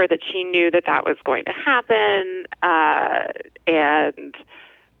I'm sure that she knew that was going to happen, and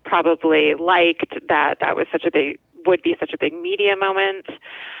probably liked that would be such a big media moment.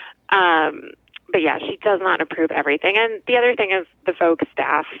 But yeah, she does not approve everything. And the other thing is the Vogue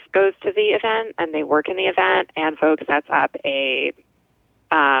staff goes to the event and they work in the event, and Vogue sets up a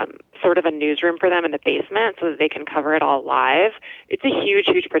sort of a newsroom for them in the basement so that they can cover it all live. It's a huge,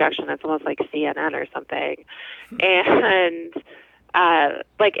 huge production. It's almost like CNN or something. And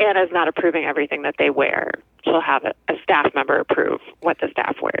Anna's not approving everything that they wear. She'll have a staff member approve what the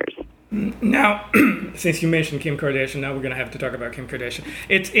staff wears. Now, since you mentioned Kim Kardashian, now we're going to have to talk about Kim Kardashian.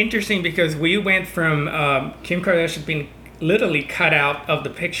 It's interesting because we went from Kim Kardashian being literally cut out of the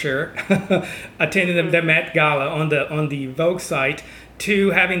picture, attending the Met Gala on the Vogue site,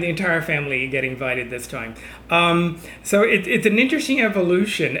 to having the entire family get invited this time. So it's an interesting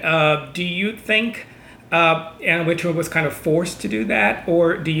evolution. Do you think Anna Wintour was kind of forced to do that,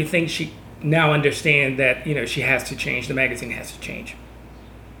 or do you think she now understands that she has to change, the magazine has to change?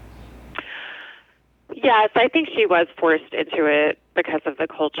 Yes, I think she was forced into it because of the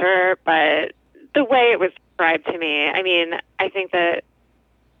culture, but the way it was described to me, I think that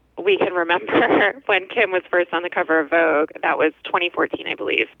we can remember when Kim was first on the cover of Vogue. That was 2014, I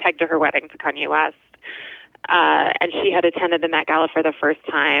believe, pegged to her wedding to Kanye West. And she had attended the Met Gala for the first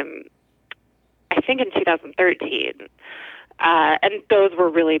time, I think in 2013. And those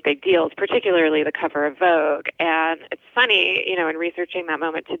were really big deals, particularly the cover of Vogue. And it's funny, in researching that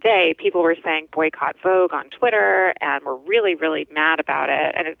moment today, people were saying boycott Vogue on Twitter and were really, really mad about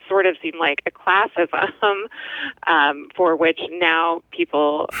it. And it sort of seemed like a classism for which now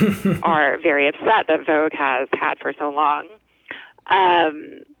people are very upset that Vogue has had for so long.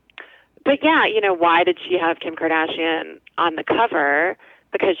 But yeah, why did she have Kim Kardashian on the cover?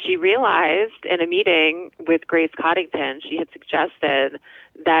 because she realized in a meeting with Grace Coddington, she had suggested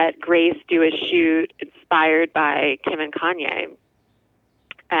that Grace do a shoot inspired by Kim and Kanye.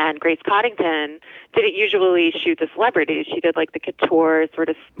 And Grace Coddington didn't usually shoot the celebrities. She did like the couture sort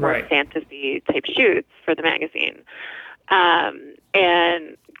of more fantasy type shoots for the magazine.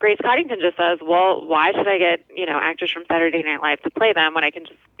 And Grace Coddington just says, well, why should I get, actors from Saturday Night Live to play them when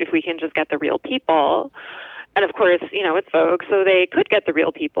if we can just get the real people? And of course, it's Vogue, so they could get the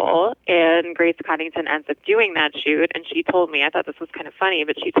real people. And Grace Coddington ends up doing that shoot. And she told me, I thought this was kind of funny,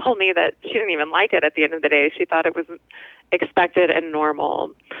 but she told me that she didn't even like it at the end of the day. She thought it was expected and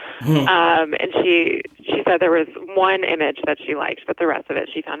normal. And she said there was one image that she liked, but the rest of it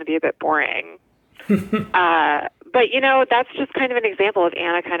she found to be a bit boring. But, that's just kind of an example of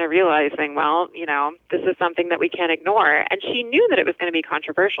Anna kind of realizing, well, this is something that we can't ignore. And she knew that it was going to be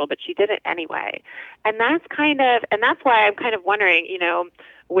controversial, but she did it anyway. And that's why I'm kind of wondering,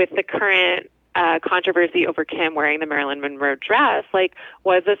 with the current controversy over Kim wearing the Marilyn Monroe dress, like,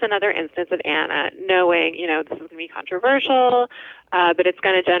 was this another instance of Anna knowing, this is going to be controversial, but it's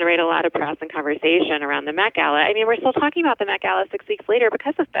going to generate a lot of press and conversation around the Met Gala? I mean, we're still talking about the Met Gala 6 weeks later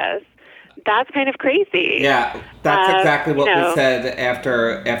because of this. That's kind of crazy. Yeah, that's exactly what we said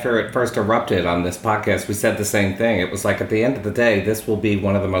after it first erupted on this podcast. We said the same thing. It was like, at the end of the day, this will be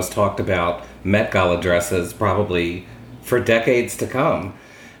one of the most talked about Met Gala dresses probably for decades to come.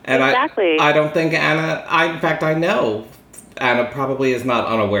 And exactly. I don't think Anna, in fact, I know Anna probably is not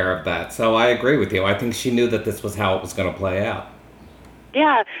unaware of that. So I agree with you. I think she knew that this was how it was going to play out.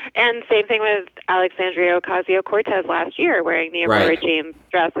 Yeah, and same thing with Alexandria Ocasio-Cortez last year wearing the Aurora James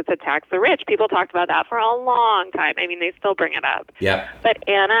dress that attacks the rich. People talked about that for a long time. I mean, they still bring it up. Yeah. But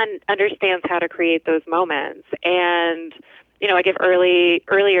Anna understands how to create those moments. And, I give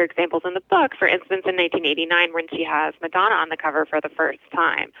earlier examples in the book. For instance, in 1989, when she has Madonna on the cover for the first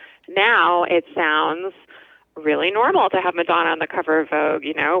time. Now it sounds really normal to have Madonna on the cover of Vogue,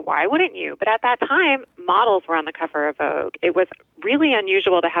 why wouldn't you? But at that time, models were on the cover of Vogue. It was really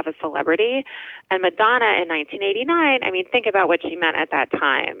unusual to have a celebrity. And Madonna in 1989, I mean, think about what she meant at that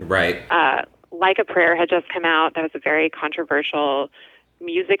time. Right. Like a Prayer had just come out. That was a very controversial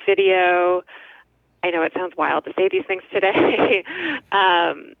music video. I know it sounds wild to say these things today,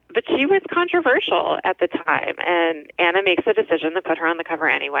 but she was controversial at the time, and Anna makes a decision to put her on the cover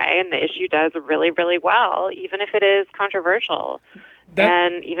anyway, and the issue does really, really well, even if it is controversial.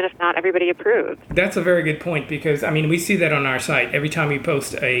 And even if not everybody approves. That's a very good point, because, we see that on our site. Every time we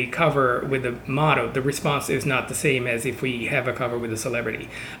post a cover with a motto, the response is not the same as if we have a cover with a celebrity.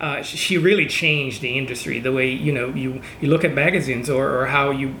 She really changed the industry, the way, you look at magazines or how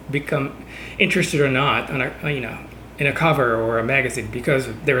you become interested or not on in a cover or a magazine, because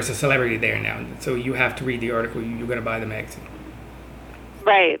there is a celebrity there now. So you have to read the article, you're going to buy the magazine.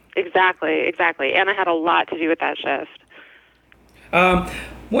 Right, exactly. Anna had a lot to do with that shift.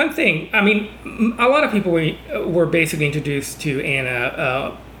 One thing, a lot of people were basically introduced to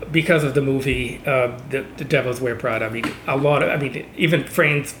Anna because of the movie, The Devil's Wear Prada. Even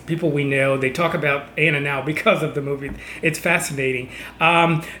friends, people we know, they talk about Anna now because of the movie. It's fascinating.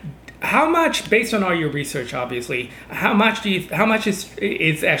 How much, based on all your research, obviously, how much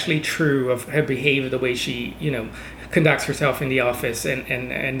is actually true of her behavior, the way she, conducts herself in the office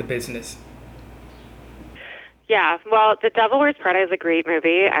and the business? Yeah, well, The Devil Wears Prada is a great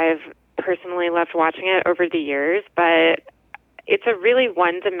movie. I've personally loved watching it over the years, but it's a really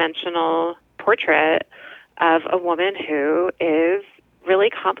one-dimensional portrait of a woman who is really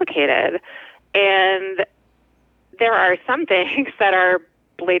complicated. And there are some things that are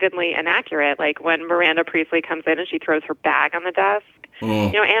blatantly inaccurate, like when Miranda Priestley comes in and she throws her bag on the desk.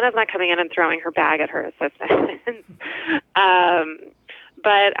 Anna's not coming in and throwing her bag at her assistant.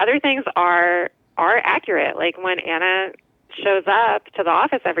 But other things are accurate, like when Anna shows up to the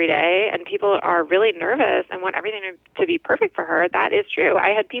office every day and people are really nervous and want everything to be perfect for her. That is true. I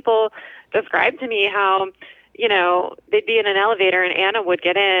had people describe to me how, they'd be in an elevator and Anna would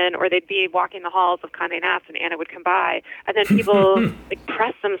get in, or they'd be walking the halls of Condé Nast and Anna would come by, and then people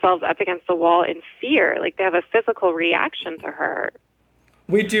press themselves up against the wall in fear, like they have a physical reaction to her.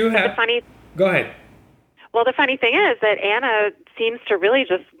 We do have... Go ahead. Well, the funny thing is that Anna seems to really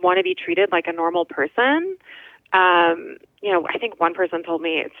just want to be treated like a normal person. I think one person told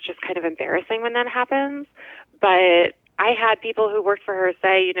me it's just kind of embarrassing when that happens. But I had people who worked for her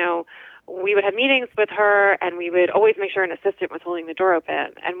say, we would have meetings with her and we would always make sure an assistant was holding the door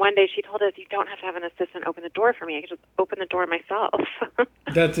open. And one day she told us, you don't have to have an assistant open the door for me. I can just open the door myself.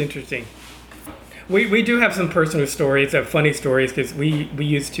 That's interesting. We do have some personal stories, funny stories, because we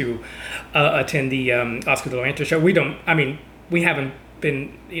used to attend the Oscar de la Renta show. We haven't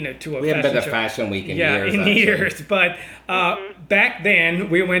been, to a We haven't fashion been to show. Fashion Week in Yeah, years. in actually. years. But back then,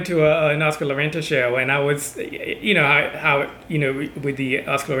 we went to an Oscar Lorenta show, and I was, with the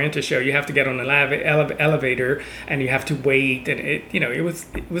Oscar Lorenta show, you have to get on an elevator, and you have to wait, and it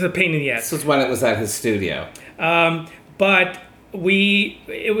was a pain in the ass. This was when it was at his studio. But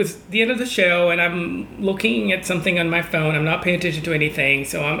it was the end of the show, and I'm looking at something on my phone. I'm not paying attention to anything,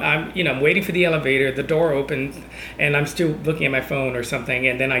 so I'm waiting for the elevator. The door opens, and I'm still looking at my phone or something.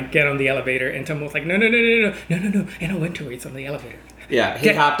 And then I get on the elevator, and someone's like, no, Anna Wintour is on the elevator. Yeah, he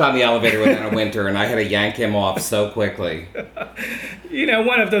hopped on the elevator with Anna Wintour, and I had to yank him off so quickly.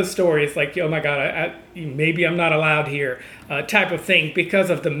 One of those stories like, oh my God, maybe I'm not allowed here, type of thing, because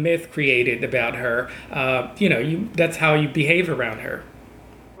of the myth created about her. That's how you behave around her.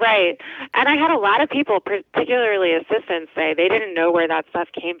 Right. And I had a lot of people, particularly assistants, say they didn't know where that stuff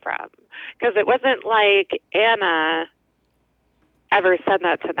came from. Because it wasn't like Anna ever said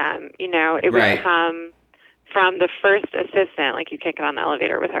that to them. It would come from the first assistant, like you can't get on the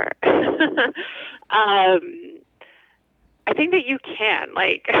elevator with her. I think that you can.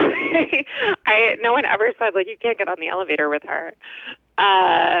 Like, no one ever said, like, you can't get on the elevator with her.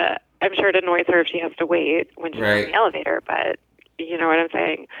 I'm sure it annoys her if she has to wait when she's on the elevator, but you know what I'm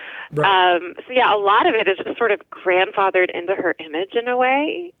saying? Right. So yeah, a lot of it is just sort of grandfathered into her image in a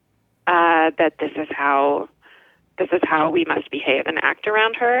way, that this is how we must behave and act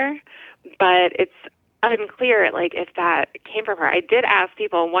around her. But it's unclear, like, if that came from her. I did ask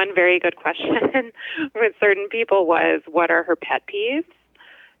people, one very good question with certain people was, what are her pet peeves?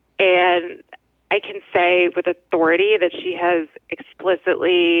 And I can say with authority that she has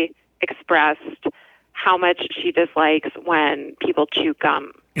explicitly expressed how much she dislikes when people chew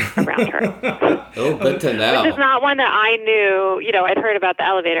gum around her. Oh, good to know. Which is not one that I knew. I'd heard about the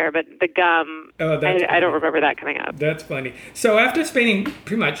elevator, but the gum, I don't remember that coming up. That's funny. So after spending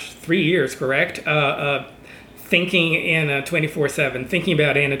pretty much 3 years, correct, thinking Anna 24/7, thinking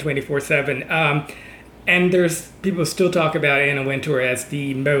about Anna 24/7, and there's people still talk about Anna Wintour as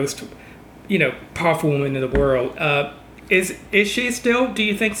the most, powerful woman in the world. Is she still? Do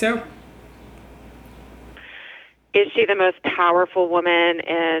you think so? Is she the most powerful woman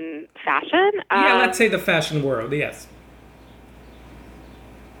in fashion? Yeah, let's say the fashion world. Yes.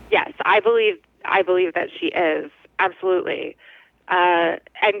 Yes, I believe that she is, absolutely. And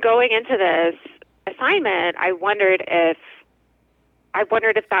going into this assignment, I wondered if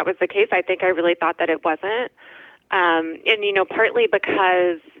that was the case. I think I really thought that it wasn't, and partly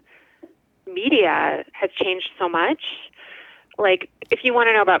because media has changed so much. Like, if you want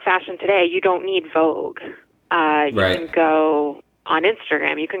to know about fashion today, you don't need Vogue. You can go on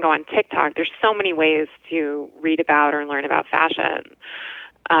Instagram. You can go on TikTok. There's so many ways to read about or learn about fashion.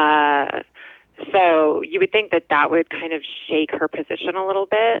 So you would think that would kind of shake her position a little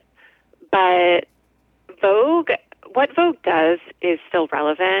bit. But what Vogue does is still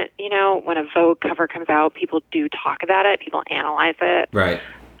relevant. When a Vogue cover comes out, people do talk about it. People analyze it. Right.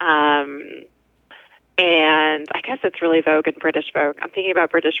 And I guess it's really Vogue and British Vogue. I'm thinking about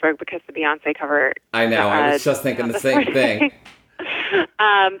British Vogue because the Beyonce cover. I know. I was just thinking the same thing.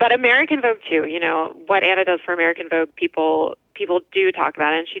 But American Vogue too. What Anna does for American Vogue, people do talk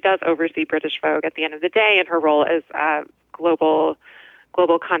about it, and she does oversee British Vogue at the end of the day in her role as global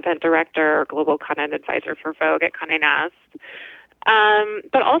content director or global content advisor for Vogue at Condé Nast.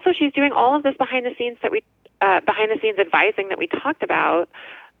 But also, she's doing all of this behind the scenes advising that we talked about.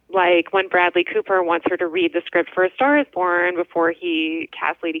 Like when Bradley Cooper wants her to read the script for A Star Is Born before he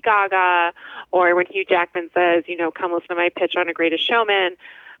casts Lady Gaga, or when Hugh Jackman says, come listen to my pitch on A Greatest Showman.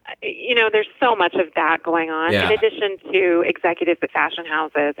 There's so much of that going on, in addition to executives at fashion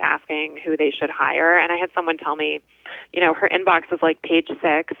houses asking who they should hire. And I had someone tell me, her inbox is like page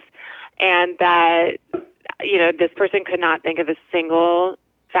 6, and that, this person could not think of a single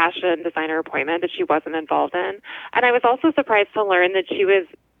fashion designer appointment that she wasn't involved in. And I was also surprised to learn that she was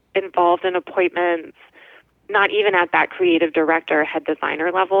involved in appointments, not even at that creative director, head designer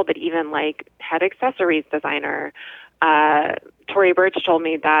level, but even like head accessories designer. Tory Burch told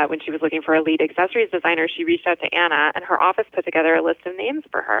me that when she was looking for a lead accessories designer, she reached out to Anna, and her office put together a list of names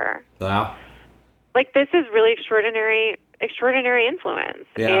for her. Wow. Like, this is really extraordinary influence.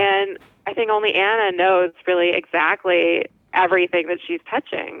 Yeah. And I think only Anna knows really exactly everything that she's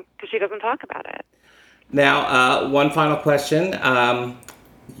touching because she doesn't talk about it. Now, one final question.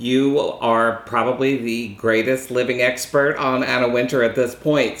 You are probably the greatest living expert on Anna Wintour at this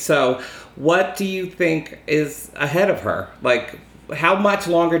point. So what do you think is ahead of her? Like, how much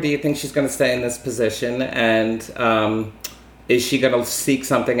longer do you think she's going to stay in this position? And is she going to seek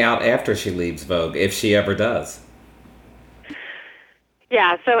something out after she leaves Vogue, if she ever does?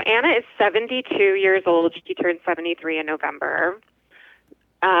 Yeah, so Anna is 72 years old. She turned 73 in November.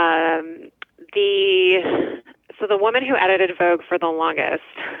 The woman who edited Vogue for the longest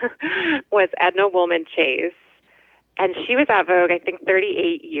was Edna Woolman Chase, and she was at Vogue, I think,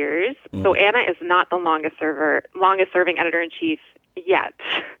 38 years. So Anna is not the longest serving editor-in-chief yet.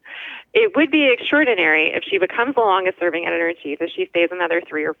 It would be extraordinary if she becomes the longest serving editor-in-chief, if she stays another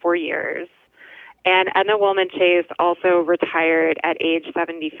 3 or 4 years. And Edna Woolman Chase also retired at age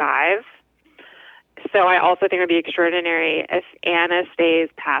 75. So I also think it would be extraordinary if Anna stays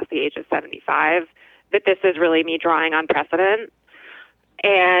past the age of 75, that this is really me drawing on precedent.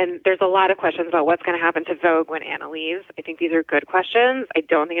 And there's a lot of questions about what's going to happen to Vogue when Anna leaves. I think these are good questions. I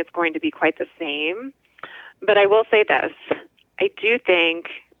don't think it's going to be quite the same. But I will say this. I do think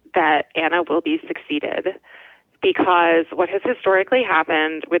that Anna will be succeeded, because what has historically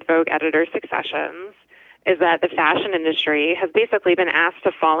happened with Vogue editor successions is that the fashion industry has basically been asked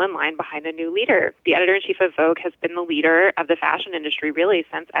to fall in line behind a new leader. The editor-in-chief of Vogue has been the leader of the fashion industry really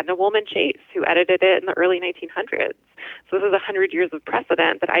since Edna Woolman Chase, who edited it in the early 1900s. So this is 100 years of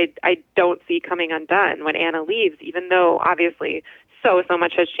precedent that I don't see coming undone when Anna leaves, even though obviously so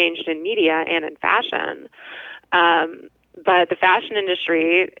much has changed in media and in fashion. But the fashion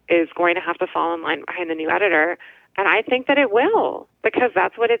industry is going to have to fall in line behind the new editor. And I think that it will, because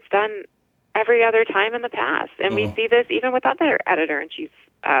that's what it's done every other time in the past. And we see this even with other editor-in-chief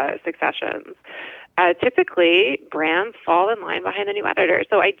successions. Typically, brands fall in line behind the new editor.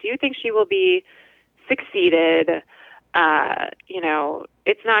 So I do think she will be succeeded.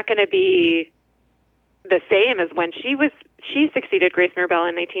 It's not going to be the same as when she succeeded Grace Mirabelle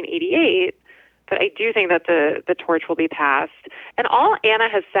in 1988. But I do think that the torch will be passed. And all Anna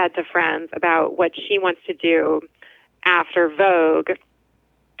has said to friends about what she wants to do after Vogue,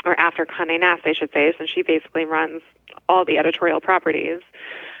 or after Condé Nast, I should say, since she basically runs all the editorial properties,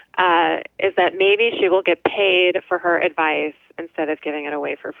 is that maybe she will get paid for her advice instead of giving it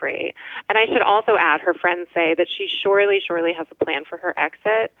away for free. And I should also add, her friends say that she surely has a plan for her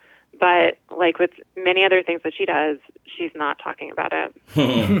exit. But like with many other things that she does, she's not talking about it.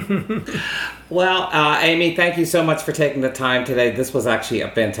 Well, Amy, thank you so much for taking the time today. This was actually a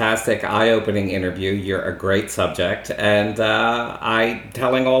fantastic, eye-opening interview. You're a great subject. And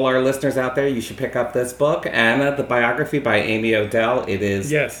telling all our listeners out there, you should pick up this book, Anna, the biography by Amy Odell. It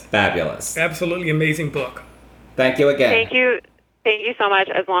is fabulous. Absolutely amazing book. Thank you again. Thank you. Thank you so much.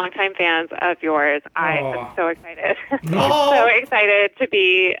 As longtime fans of yours, I am so excited. So excited to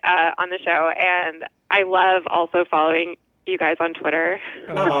be on the show. And I love also following you guys on Twitter.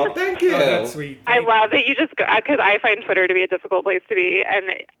 Oh, thank you. Oh, that's sweet. I love that you just go, because I find Twitter to be a difficult place to be. And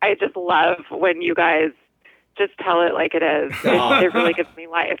I just love when you guys just tell it like it is. It really gives me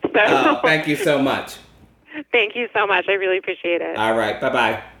life. So thank you so much. Thank you so much. I really appreciate it. All right.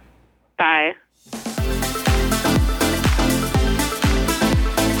 Bye-bye. Bye.